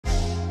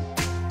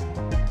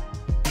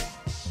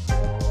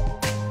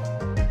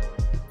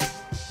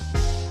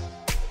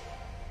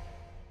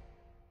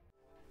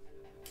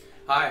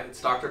Hi,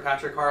 it's Dr.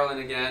 Patrick Harlan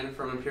again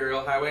from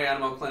Imperial Highway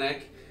Animal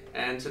Clinic,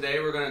 and today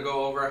we're going to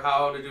go over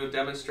how to do a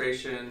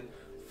demonstration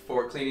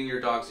for cleaning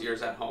your dog's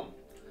ears at home.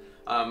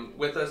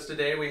 With us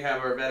today we have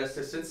our vet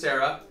assistant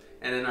Sarah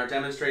and then our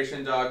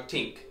demonstration dog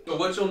Tink. So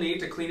what you'll need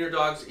to clean your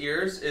dog's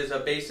ears is a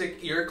basic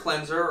ear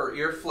cleanser or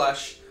ear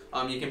flush.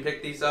 You can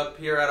pick these up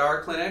here at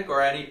our clinic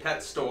or any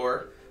pet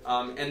store,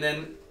 and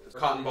then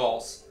cotton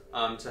balls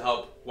to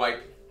help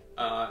wipe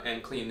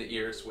and clean the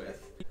ears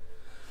with.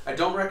 I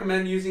don't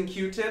recommend using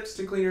Q-tips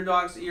to clean your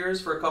dog's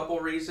ears for a couple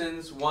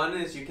reasons. One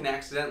is you can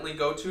accidentally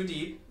go too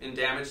deep and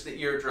damage the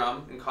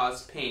eardrum and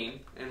cause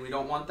pain, and we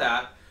don't want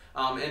that.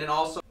 And then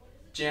also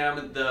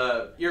jam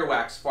the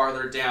earwax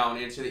farther down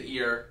into the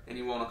ear and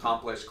you won't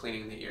accomplish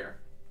cleaning the ear.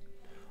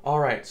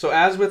 Alright, so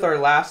as with our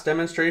last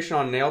demonstration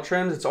on nail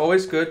trims, it's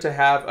always good to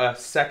have a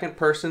second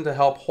person to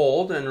help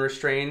hold and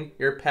restrain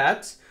your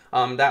pet.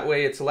 That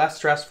way it's less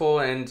stressful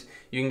and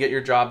you can get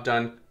your job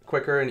done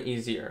quicker and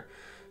easier.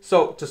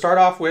 So to start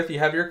off with, you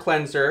have your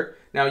cleanser.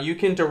 Now you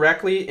can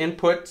directly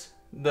input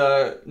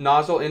the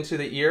nozzle into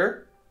the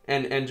ear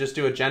and just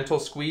do a gentle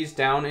squeeze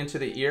down into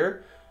the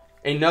ear.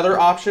 Another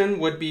option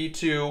would be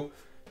to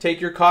take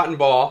your cotton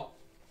ball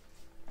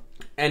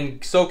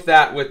and soak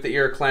that with the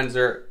ear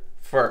cleanser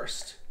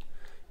first.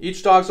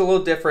 Each dog's a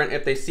little different.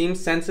 If they seem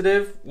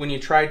sensitive when you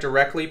try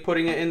directly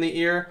putting it in the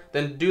ear,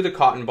 then do the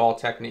cotton ball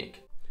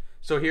technique.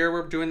 So here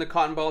we're doing the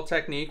cotton ball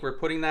technique. We're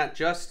putting that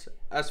just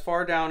as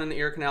far down in the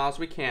ear canal as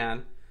we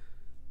can.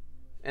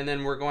 And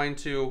then we're going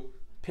to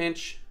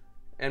pinch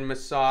and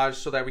massage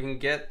so that we can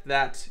get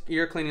that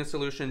ear cleaning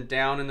solution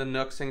down in the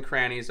nooks and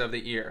crannies of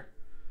the ear.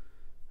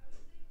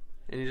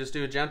 And you just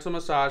do a gentle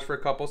massage for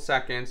a couple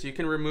seconds. You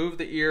can remove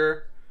the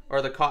ear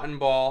or the cotton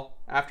ball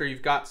after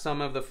you've got some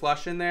of the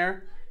flush in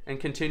there and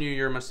continue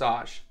your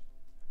massage.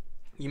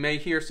 You may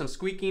hear some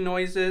squeaky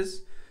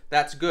noises.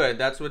 That's good.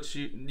 That's what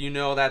you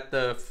know that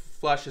the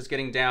flush is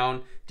getting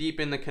down deep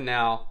in the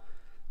canal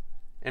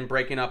and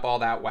breaking up all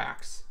that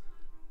wax.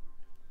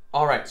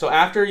 Alright, so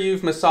after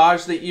you've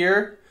massaged the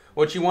ear,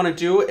 what you want to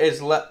do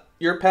is let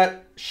your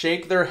pet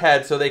shake their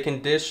head so they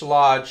can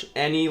dislodge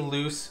any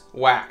loose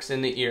wax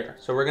in the ear.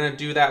 So we're going to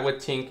do that with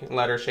Tink and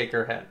let her shake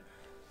her head.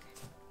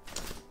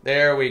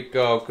 There we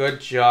go. Good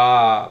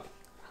job.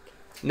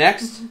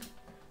 Next,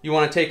 you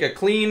want to take a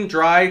clean,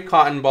 dry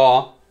cotton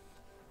ball,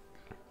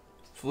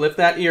 lift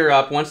that ear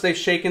up. Once they've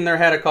shaken their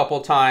head a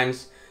couple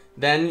times,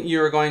 then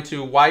you're going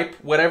to wipe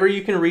whatever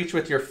you can reach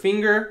with your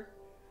finger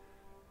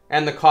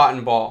and the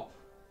cotton ball.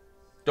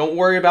 Don't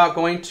worry about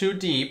going too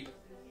deep.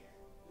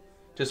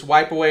 Just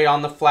wipe away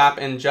on the flap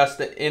and just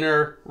the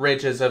inner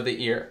ridges of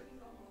the ear.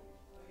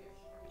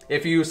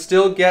 If you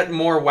still get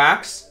more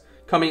wax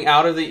coming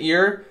out of the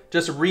ear,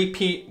 just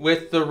repeat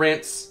with the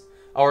rinse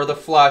or the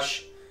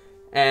flush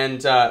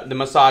and the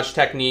massage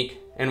technique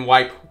and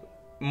wipe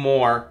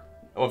more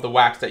of the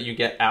wax that you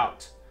get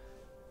out.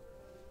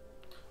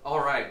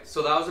 Alright,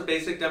 so that was a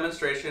basic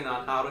demonstration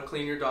on how to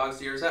clean your dog's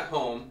ears at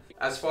home.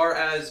 As far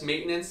as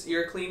maintenance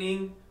ear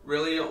cleaning,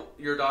 really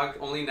your dog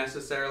only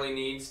necessarily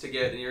needs to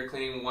get an ear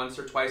cleaning once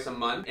or twice a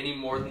month. Any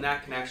more than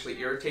that can actually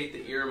irritate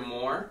the ear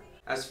more.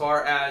 As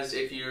far as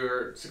if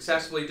you're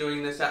successfully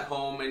doing this at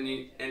home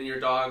and your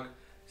dog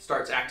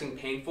starts acting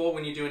painful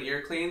when you do an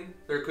ear clean,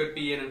 there could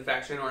be an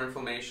infection or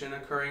inflammation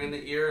occurring in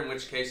the ear, in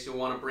which case you'll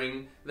want to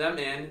bring them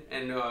in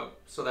and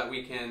so that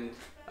we can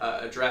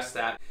address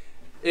that.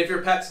 If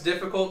your pet's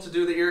difficult to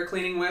do the ear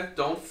cleaning with,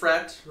 don't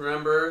fret.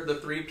 Remember the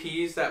 3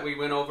 P's that we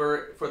went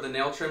over for the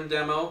nail trim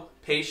demo: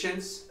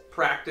 patience,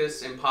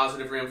 practice, and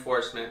positive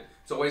reinforcement.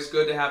 It's always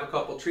good to have a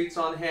couple treats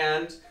on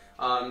hand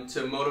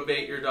to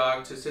motivate your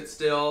dog to sit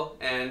still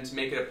and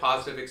make it a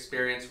positive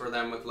experience for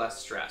them with less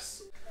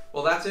stress.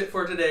 Well, that's it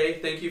for today.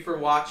 Thank you for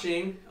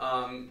watching,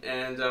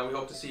 and we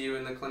hope to see you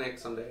in the clinic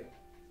someday.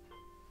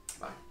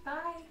 Bye.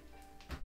 Bye.